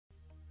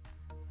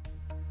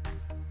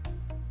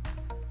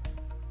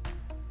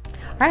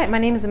Hi, my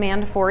name is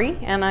Amanda Forrey,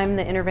 and I'm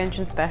the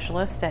intervention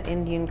specialist at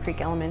Indian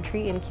Creek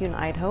Elementary in Kuhn,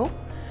 Idaho.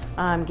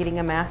 I'm getting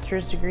a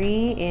master's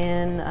degree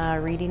in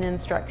reading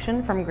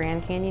instruction from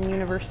Grand Canyon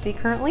University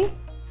currently.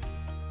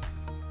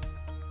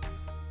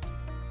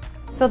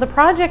 So the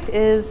project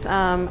is,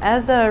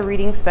 as a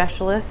reading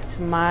specialist,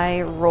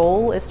 my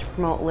role is to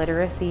promote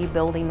literacy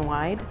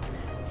building-wide.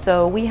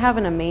 So we have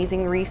an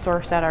amazing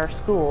resource at our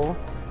school,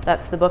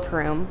 that's the book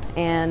room,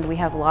 and we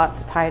have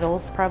lots of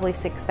titles, probably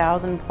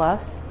 6,000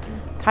 plus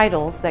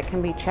titles that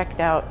can be checked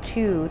out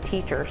to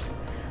teachers.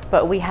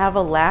 But we have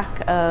a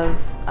lack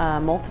of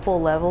multiple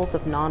levels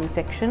of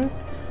nonfiction,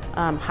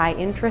 high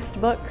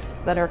interest books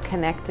that are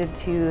connected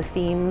to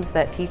themes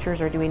that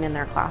teachers are doing in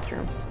their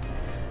classrooms.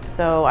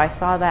 So I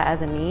saw that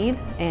as a need,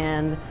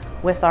 and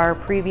with our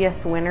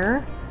previous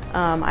winner,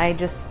 I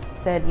just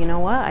said, you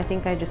know what, I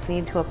think I just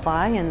need to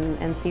apply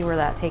and see where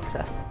that takes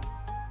us.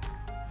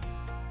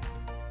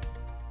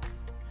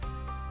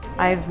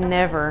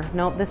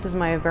 Nope, this is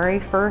my very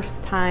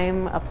first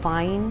time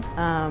applying,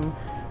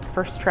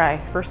 first try,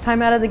 first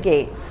time out of the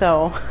gate.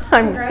 So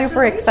I'm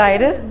super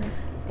excited,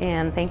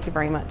 and thank you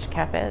very much,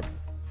 CapEd.